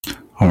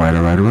All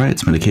right.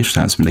 It's medication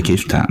time. It's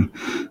medication time.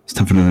 It's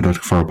time for another Dr.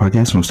 Kafarga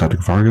podcast. I'm Dr.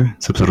 Kafarga.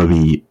 This episode will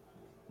be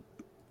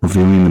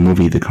reviewing the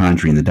movie The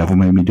Conjuring, The Devil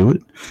Made Me Do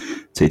It.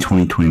 It's a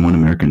 2021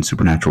 American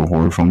supernatural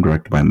horror film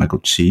directed by Michael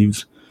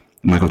Chaves,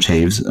 with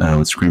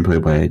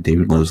screenplay by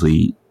David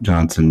Leslie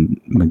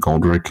Johnson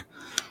McGoldrick,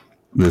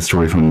 the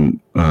story from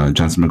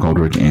Johnson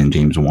McGoldrick and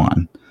James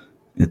Wan.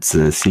 It's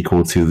a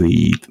sequel to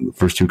the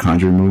first two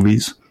Conjuring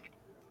movies.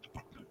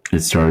 It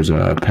stars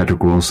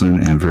Patrick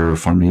Wilson and Vera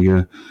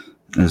Farmiga,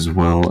 as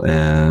well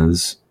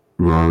as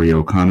Rory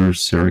O'Connor,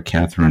 Sarah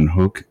Catherine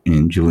Hook,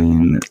 and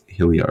Julian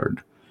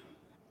Hilliard.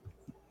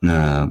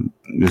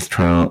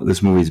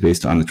 This movie is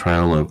based on the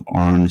trial of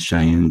Arne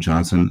Cheyenne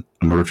Johnson.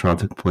 A murder trial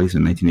took place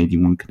in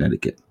 1981,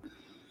 Connecticut.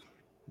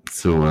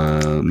 So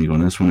let me go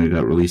on this one. It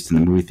got released in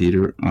the movie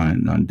theater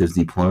on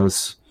Disney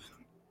Plus.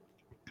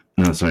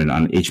 No, sorry,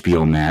 on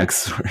HBO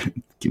Max.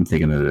 I'm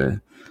thinking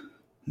of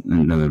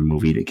another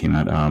movie that came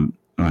out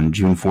on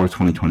June 4th,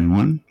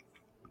 2021.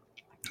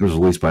 It was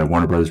released by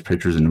Warner Brothers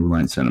Pictures and New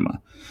Line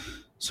Cinema.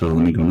 So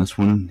let me go on this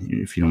one.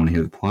 If you don't want to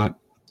hear the plot,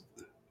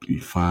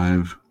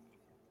 5,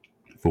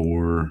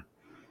 4,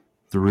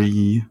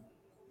 3,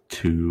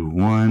 2,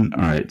 1.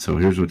 All right, so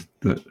here's what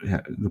the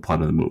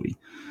plot of the movie.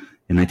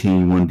 In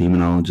 1981,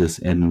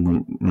 demonologist Ed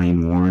and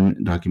Lorraine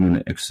Warren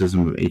documented the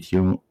exorcism of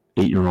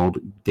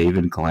 8-year-old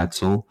David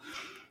Glatzel,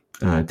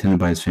 attended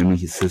by his family,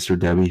 his sister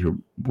Debbie, her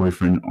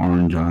boyfriend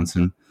Arne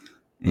Johnson,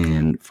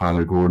 and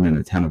Father Gordon in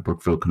the town of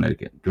Brookfield,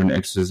 Connecticut. During the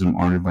exorcism,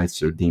 Arne invites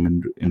a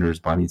demon to enter his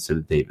body instead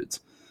of David's.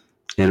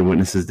 Ed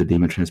witnesses the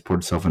demon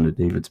transport itself into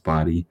David's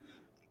body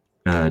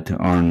to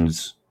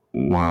Arne's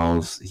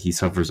whilst he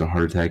suffers a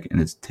heart attack and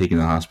is taken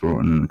to the hospital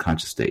in an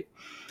unconscious state.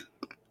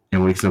 Ed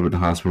wakes up at the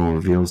hospital,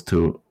 reveals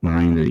to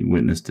Lorraine that he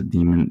witnessed a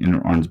demon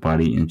enter Arne's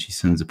body, and she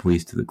sends the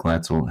police to the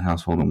Glatzel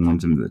household and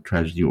warns him that the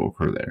tragedy will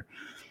occur there.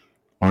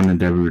 Arne and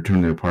Debbie return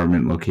to their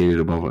apartment located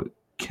above a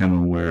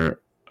kennel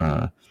where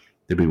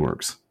Debbie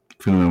works.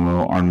 Feeling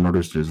unwell, Arne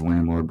murders his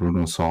landlord,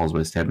 Bruno Sauls,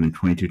 by stabbing him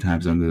 22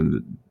 times under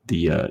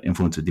the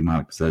influence of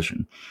demonic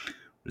possession.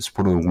 With the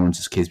support of the Warrens,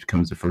 this case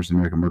becomes the first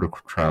American murder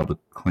trial to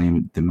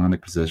claim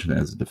demonic possession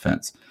as a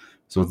defense,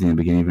 resulting in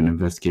the beginning of an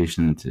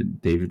investigation into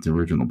David's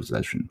original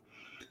possession.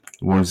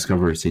 The Warrens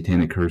discover a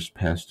satanic curse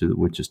passed through the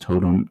witch's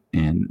totem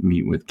and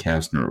meet with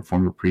Kastner, a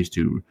former priest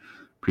who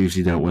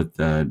previously dealt with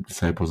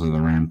disciples of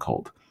the Ram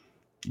cult.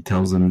 He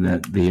tells them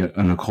that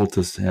an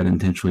occultist had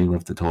intentionally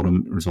left the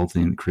totem,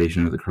 resulting in the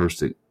creation of the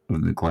curse of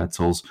the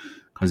Glatzels,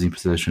 causing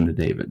possession to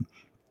David.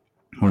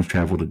 Warrens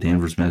travel to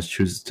Danvers,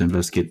 Massachusetts to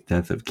investigate the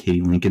death of Katie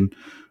Lincoln,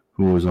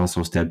 who was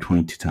also stabbed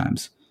 22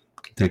 times.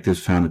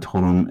 Detectives found a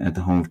totem at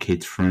the home of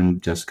Kate's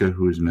friend, Jessica,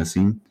 who is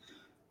missing.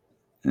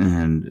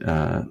 And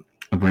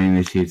O'Brien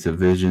initiates a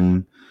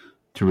vision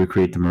to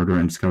recreate the murder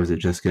and discovers that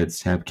Jessica had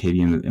stabbed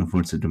Katie under the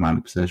influence of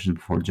demonic possession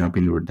before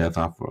jumping to her death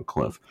off of a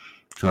cliff,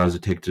 which allows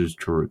detectives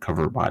to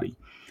recover her body.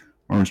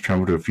 Warrens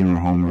travel to a funeral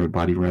home where a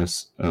body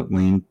rests.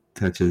 Lorraine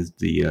touches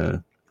the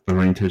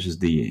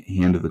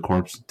hand of the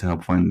corpse to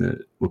help find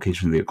the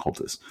location of the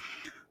occultist.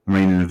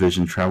 Lorraine, in a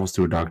vision, travels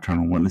to a dark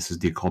tunnel and witnesses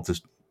the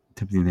occultist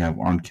attempting to have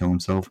Arne kill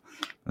himself,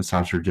 but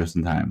stops her just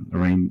in time.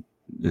 Lorraine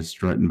is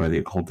threatened by the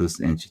occultist,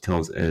 and she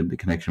tells Ed the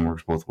connection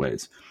works both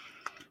ways.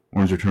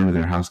 Warrens return to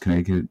their house,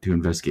 Connecticut, to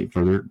investigate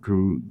further.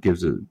 Drew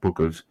gives a book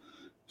of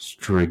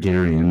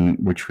Stragarian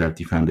witchcraft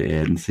he found to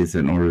Ed and states that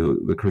in order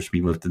the curse to be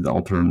lifted, the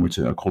altar in which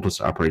the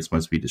occultist operates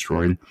must be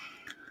destroyed.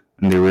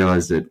 And they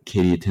realize that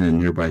Katie attended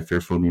nearby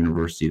Fairfield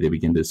University. They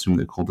begin to assume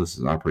the occultist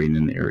is operating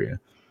in the area.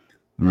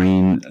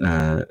 Lorraine,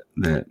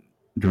 that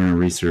during her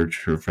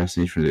research, her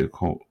fascination with the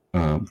occult,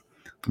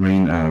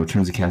 Lorraine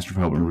returns to Kastner for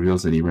help and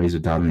reveals that he raised a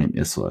daughter named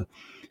Isla, a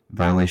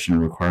violation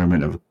of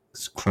requirement of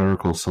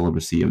clerical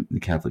celibacy of the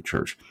Catholic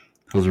Church.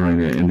 Tells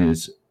Lorraine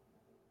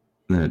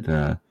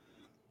that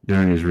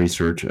during his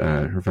research,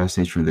 her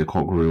fascination with the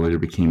occult later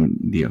became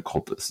the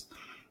occultist.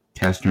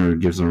 Kastner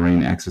gives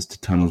Lorraine access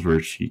to tunnels where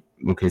she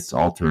locates the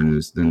altar and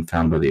is then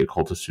found by the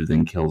occultist, who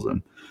then kills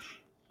him.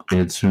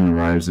 Ed soon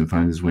arrives and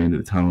finds his way into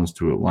the tunnels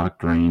through a locked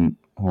drain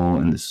hole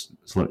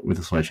with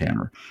a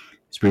sledgehammer.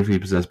 He's briefly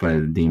possessed by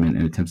the demon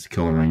and attempts to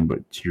kill Lorraine,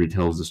 but she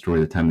retells the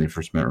story of the time they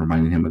first met,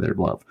 reminding him of their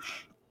love.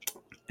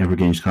 Ed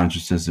regains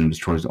consciousness and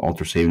destroys the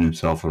altar, saving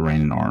himself,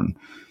 Lorraine, and Arne.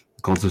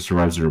 The cultist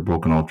arrives at her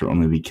broken altar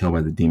only to be killed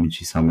by the demon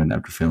she summoned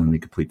after failing to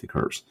complete the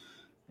curse,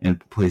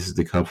 and places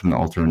the cup from the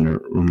altar in the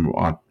room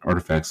of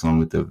artifacts along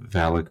with the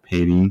Valak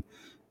painting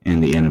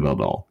and the Annabelle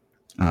doll.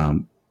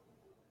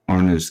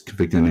 Arne is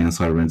convicted of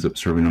manslaughter, ends up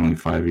serving only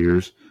 5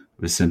 years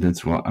of his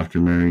sentence after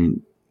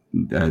marrying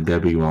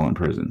Debbie while in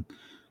prison.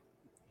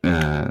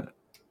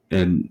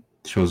 Ed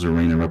shows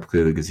Lorraine a replica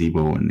of the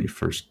gazebo when they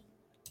first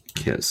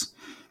kiss.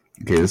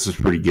 Okay, this was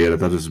pretty good. I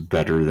thought this was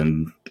better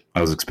than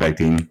I was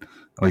expecting.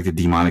 I like the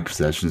demonic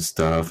possession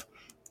stuff,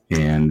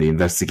 and the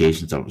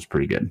investigation stuff was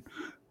pretty good.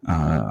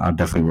 I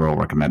definitely will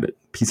recommend it.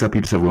 Peace out,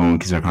 peeps. Everyone,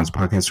 Keys Icons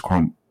podcast.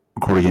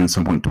 Record again at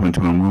some point in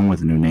 2021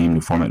 with a new name, new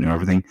format, new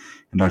everything.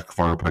 And Dr.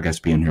 Kafarga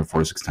podcast being here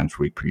 4 to 6 times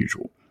per week per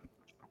usual.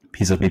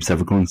 Peace out, peeps.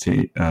 Everyone,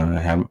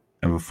 have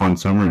a fun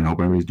summer, and hope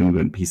everybody's doing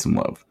good. Peace and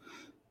love.